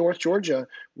in North Georgia,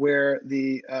 where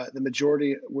the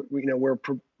majority, where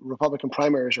Republican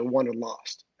primaries are won and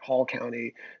lost. Hall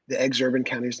County, the exurban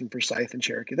counties in Forsyth and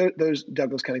Cherokee, those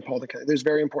Douglas County, Paulding County, those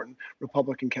very important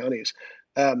Republican counties.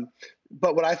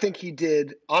 But what I think he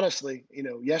did, honestly,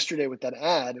 yesterday with that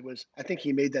ad, I think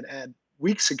he made that ad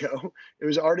weeks ago. It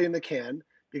was already in the can.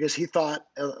 because he thought,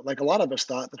 like a lot of us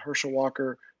thought, that Herschel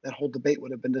Walker, that whole debate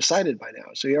would have been decided by now.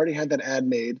 So he already had that ad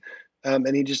made,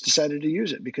 and he just decided to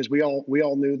use it because we all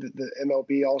knew that the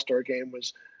MLB All-Star Game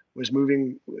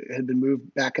had been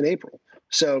moved back in April.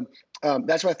 So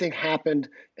that's what I think happened.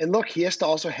 And look, he has to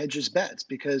also hedge his bets,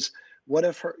 because what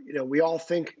if we all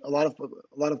think, a lot of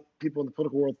people in the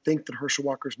political world think that Herschel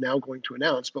Walker is now going to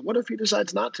announce, but what if he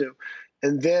decides not to?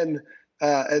 And then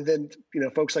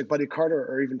folks like Buddy Carter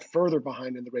are even further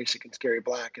behind in the race against Gary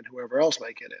Black and whoever else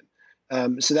might get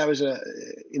in. So that was an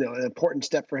important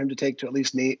step for him to take, to at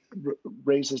least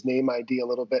raise his name ID a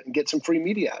little bit and get some free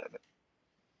media out of it.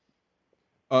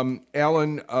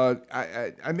 Alan,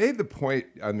 I made the point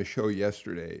on the show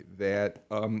yesterday that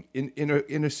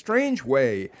in a strange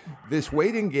way, this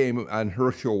waiting game on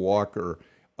Herschel Walker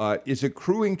is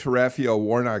accruing to Raphael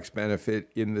Warnock's benefit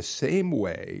in the same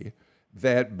way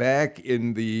that back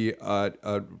in the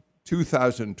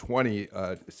 2020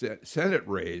 Senate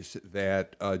race,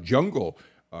 that jungle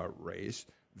race,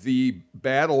 the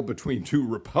battle between two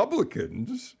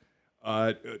Republicans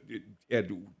had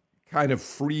kind of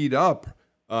freed up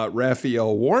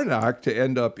Raphael Warnock to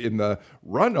end up in the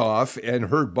runoff and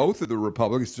hurt both of the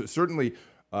Republicans. Certainly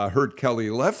hurt Kelly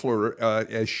Loeffler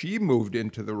as she moved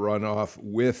into the runoff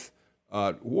with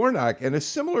Warnock. And a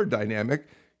similar dynamic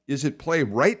is at play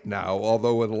right now,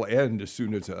 although it'll end as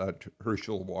soon as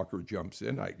Herschel Walker jumps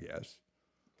in, I guess.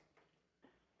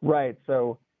 Right.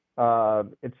 So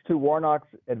it's to Warnock's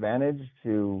advantage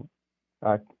to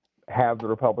have the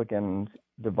Republicans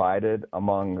divided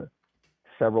among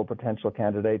several potential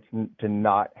candidates, to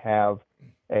not have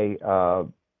a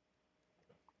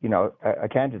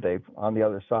candidate on the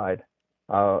other side,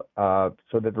 so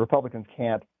that the Republicans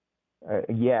can't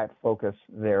yet focus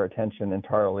their attention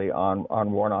entirely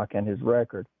on Warnock and his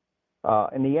record.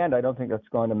 In the end, I don't think that's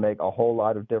going to make a whole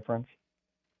lot of difference,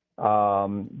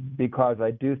 because I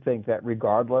do think that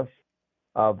regardless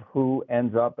of who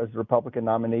ends up as the Republican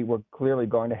nominee, we're clearly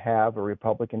going to have a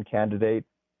Republican candidate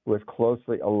who is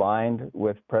closely aligned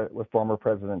with former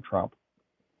President Trump,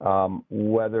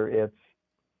 whether it's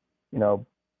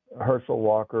Herschel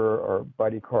Walker or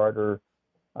Buddy Carter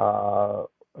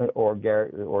or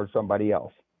Gary or somebody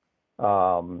else,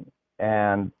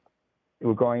 and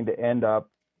we're going to end up,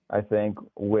 I think,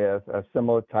 with a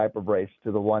similar type of race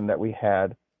to the one that we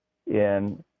had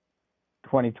in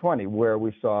 2020, where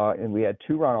we had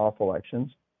two runoff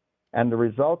elections, and the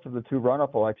results of the two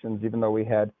runoff elections, even though we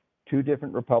had two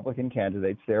different Republican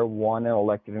candidates there, one an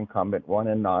elected incumbent, one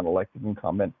a non-elected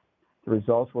incumbent, the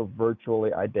results were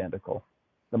virtually identical.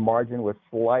 The margin was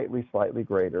slightly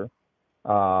greater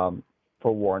for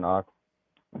Warnock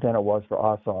than it was for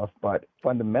Ossoff, but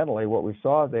fundamentally what we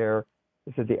saw there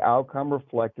is that the outcome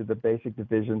reflected the basic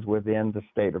divisions within the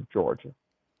state of Georgia.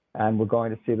 And we're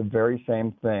going to see the very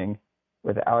same thing,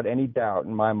 without any doubt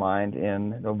in my mind,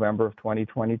 in November of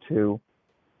 2022.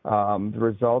 The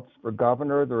results for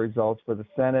governor, the results for the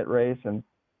Senate race, and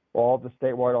all the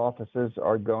statewide offices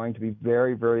are going to be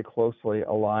very, very closely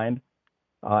aligned.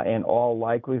 In all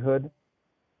likelihood,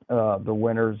 the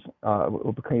winners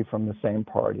will be from the same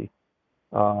party,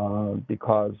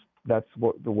 because that's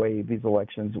the way these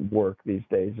elections work these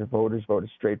days. The voters vote a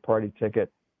straight party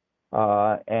ticket,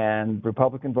 and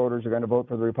Republican voters are going to vote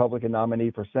for the Republican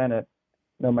nominee for Senate,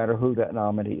 no matter who that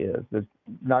nominee is. There's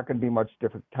not going to be much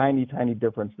different, tiny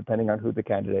difference depending on who the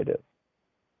candidate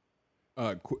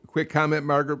is. Quick comment,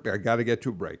 Margaret. I got to get to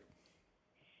a break.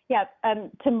 Yeah,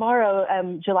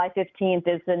 tomorrow, July 15th,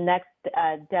 is the next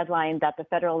deadline that the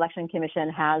Federal Election Commission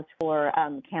has for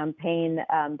campaign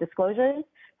disclosures.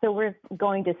 So we're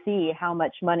going to see how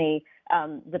much money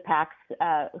the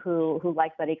PACs who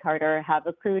like Buddy Carter have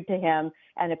accrued to him,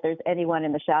 and if there's anyone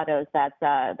in the shadows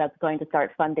that's going to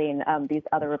start funding these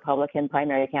other Republican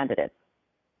primary candidates.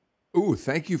 Ooh,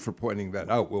 thank you for pointing that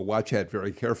out. We'll watch that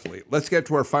very carefully. Let's get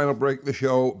to our final break of the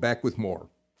show. Back with more.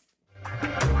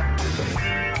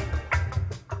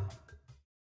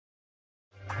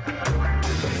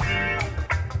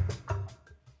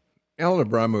 Alan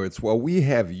Abramowitz, while we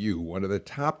have you, one of the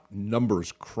top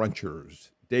numbers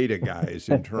crunchers, data guys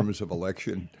in terms of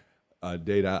election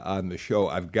data on the show,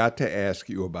 I've got to ask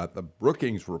you about the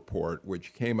Brookings report,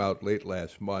 which came out late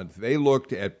last month. They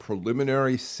looked at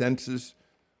preliminary census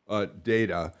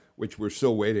data, which we're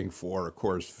still waiting for, of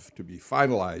course, to be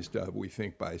finalized, we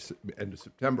think, by end of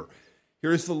September.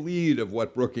 Here's the lead of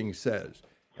what Brookings says.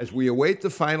 As we await the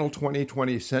final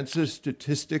 2020 census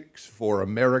statistics for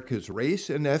America's race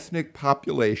and ethnic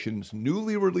populations,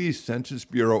 newly released Census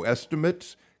Bureau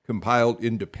estimates compiled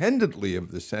independently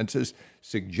of the census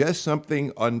suggest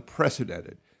something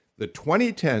unprecedented. The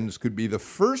 2010s could be the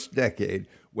first decade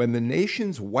when the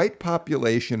nation's white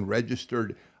population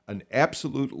registered an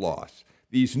absolute loss.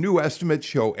 These new estimates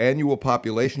show annual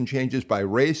population changes by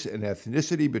race and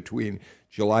ethnicity between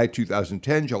July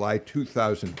 2010, July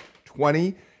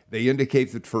 2020. They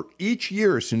indicate that for each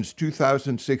year since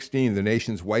 2016, the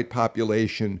nation's white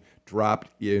population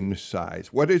dropped in size.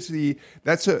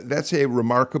 That's a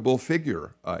remarkable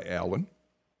figure, Alan.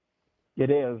 It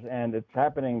is, and it's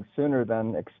happening sooner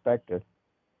than expected.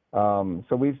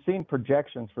 So we've seen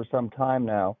projections for some time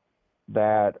now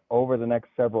that over the next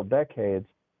several decades,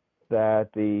 that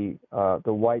the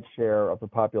white share of the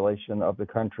population of the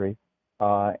country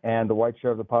and the white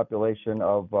share of the population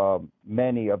of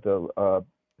many of the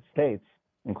states,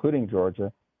 including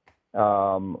Georgia,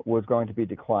 was going to be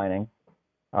declining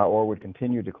or would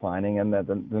continue declining, and that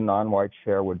the non-white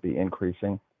share would be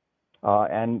increasing.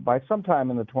 And by sometime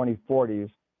in the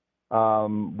 2040s,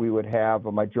 we would have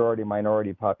a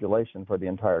majority-minority population for the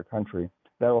entire country.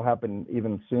 That will happen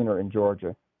even sooner in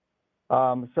Georgia.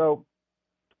 So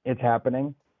it's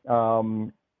happening.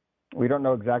 We don't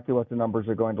know exactly what the numbers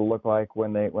are going to look like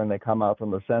when they come out from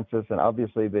the census, and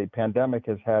obviously the pandemic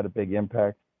has had a big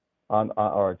impact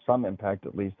or some impact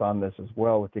at least on this as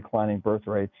well, with declining birth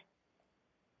rates.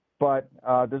 But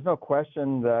there's no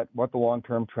question that what the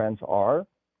long-term trends are.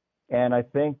 And I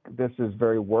think this is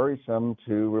very worrisome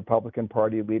to Republican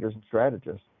Party leaders and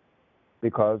strategists,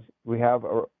 because we have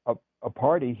a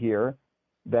party here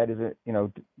that is,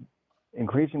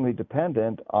 increasingly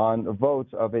dependent on the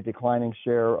votes of a declining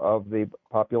share of the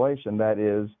population that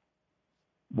is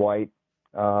white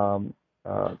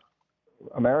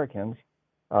Americans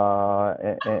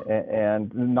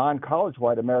and non-college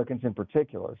white Americans in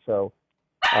particular. So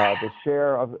the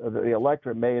share of the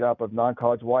electorate made up of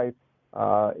non-college whites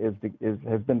has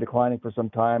been declining for some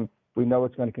time. We know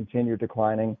it's going to continue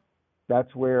declining.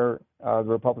 That's where the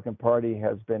Republican Party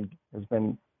has been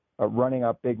running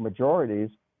up big majorities.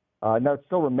 Now, it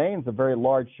still remains a very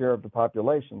large share of the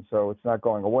population, so it's not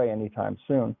going away anytime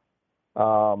soon.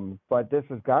 But this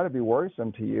has got to be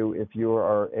worrisome to you if you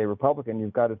are a Republican.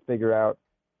 You've got to figure out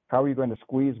how are you going to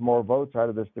squeeze more votes out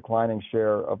of this declining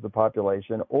share of the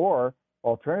population, or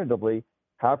alternatively,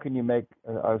 how can you make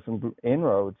some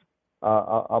inroads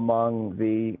among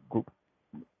the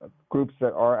groups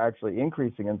that are actually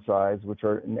increasing in size, which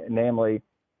are namely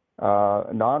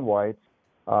non-whites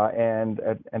and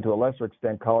to a lesser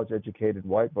extent college-educated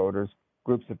white voters,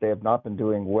 groups that they have not been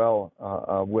doing well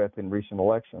with in recent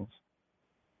elections.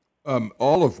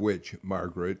 All of which,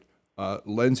 Margaret,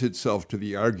 lends itself to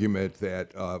the argument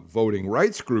that voting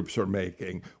rights groups are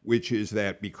making, which is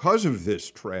that because of this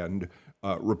trend,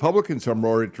 Republicans are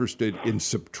more interested in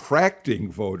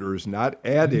subtracting voters, not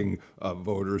adding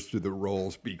voters to the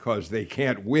rolls, because they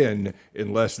can't win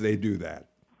unless they do that.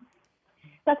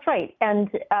 That's right. And,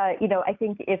 I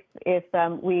think if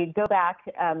we go back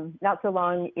not so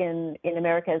long in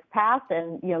America's past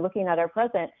and, looking at our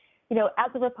present,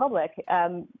 as a republic,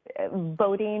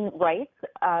 voting rights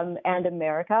and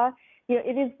America,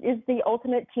 it is the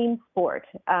ultimate team sport,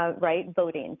 right?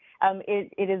 Voting.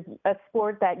 It is a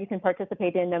sport that you can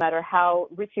participate in no matter how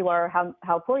rich you are,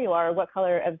 how poor you are, what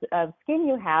color of skin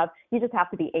you have. You just have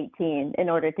to be 18 in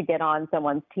order to get on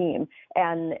someone's team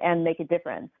and make a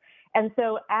difference. And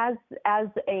so as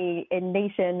a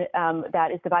nation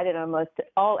that is divided on almost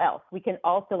all else, we can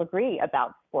all still agree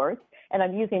about sports. And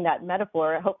I'm using that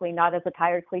metaphor, hopefully not as a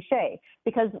tired cliche,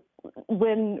 because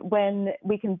when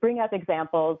we can bring up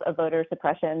examples of voter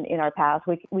suppression in our past,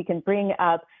 we can bring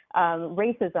up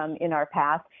racism in our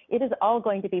past, it is all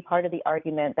going to be part of the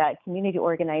argument that community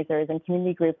organizers and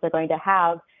community groups are going to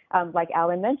have. Like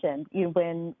Alan mentioned,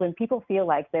 when people feel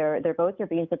like their votes are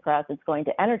being suppressed, it's going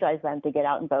to energize them to get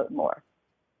out and vote more.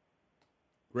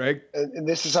 Greg? And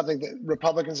this is something that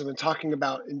Republicans have been talking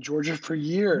about in Georgia for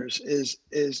years, is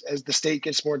as the state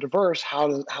gets more diverse, how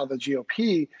the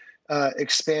GOP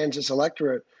expands its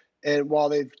electorate. And while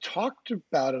they've talked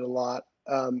about it a lot,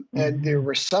 and there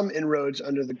were some inroads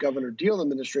under the Governor Deal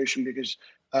administration, because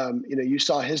you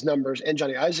saw his numbers and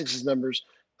Johnny Isaacs' numbers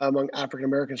among African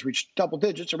Americans reached double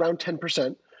digits, around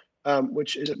 10%,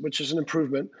 which is an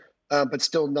improvement, but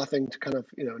still nothing to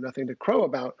nothing to crow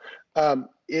about. That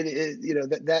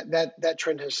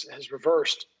trend has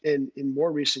reversed in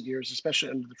more recent years, especially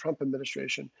under the Trump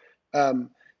administration.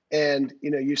 And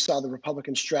you saw the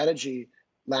Republican strategy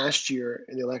last year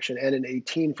in the election and in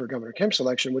 2018 for Governor Kemp's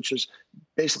election, which is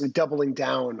basically doubling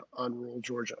down on rural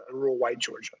Georgia, on rural white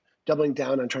Georgia, doubling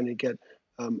down on trying to get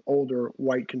older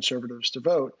white conservatives to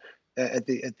vote at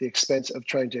the expense of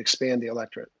trying to expand the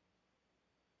electorate.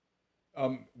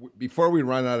 Before we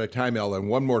run out of time, Ellen,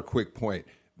 one more quick point.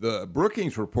 The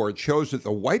Brookings report shows that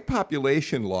the white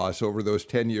population loss over those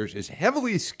 10 years is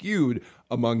heavily skewed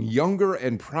among younger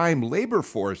and prime labor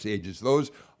force ages,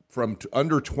 those from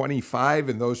under 25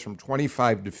 and those from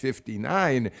 25 to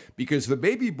 59, because the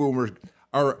baby boomers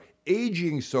are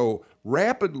aging so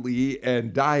rapidly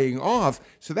and dying off.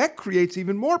 So that creates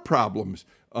even more problems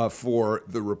for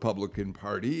the Republican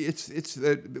Party. It's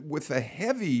with a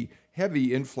heavy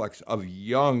influx of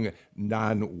young,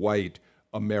 non-white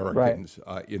Americans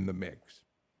in the mix.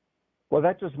 Well,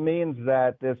 that just means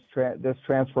that this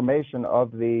transformation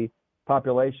of the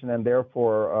population and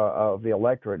therefore of the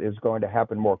electorate is going to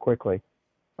happen more quickly,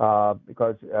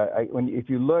 because if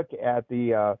you look at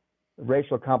the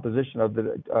racial composition of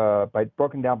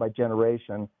broken down by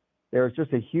generation, there's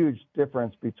just a huge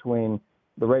difference between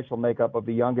the racial makeup of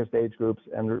the youngest age groups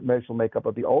and the racial makeup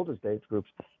of the oldest age groups.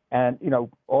 And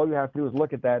all you have to do is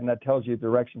look at that, and that tells you the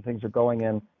direction things are going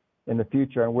in the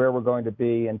future and where we're going to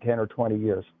be in 10 or 20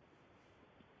 years.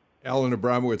 Alan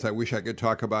Abramowitz, I wish I could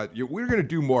talk about you. We're going to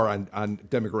do more on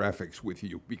demographics with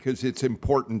you because it's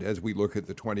important as we look at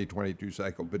the 2022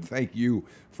 cycle. But thank you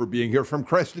for being here from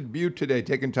Crested Butte today,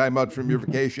 taking time out from your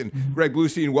vacation. Greg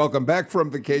Bluestein, welcome back from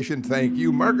vacation. Thank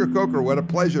you. Margaret Coker, what a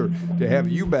pleasure to have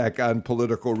you back on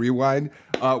Political Rewind.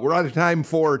 We're out of time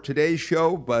for today's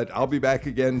show, but I'll be back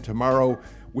again tomorrow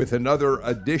with another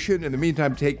edition. In the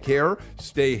meantime, take care,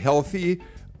 stay healthy.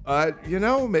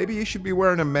 Maybe you should be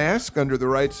wearing a mask under the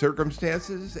right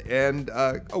circumstances. And,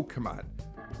 come on,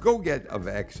 go get a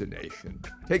vaccination.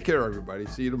 Take care, everybody.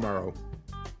 See you tomorrow.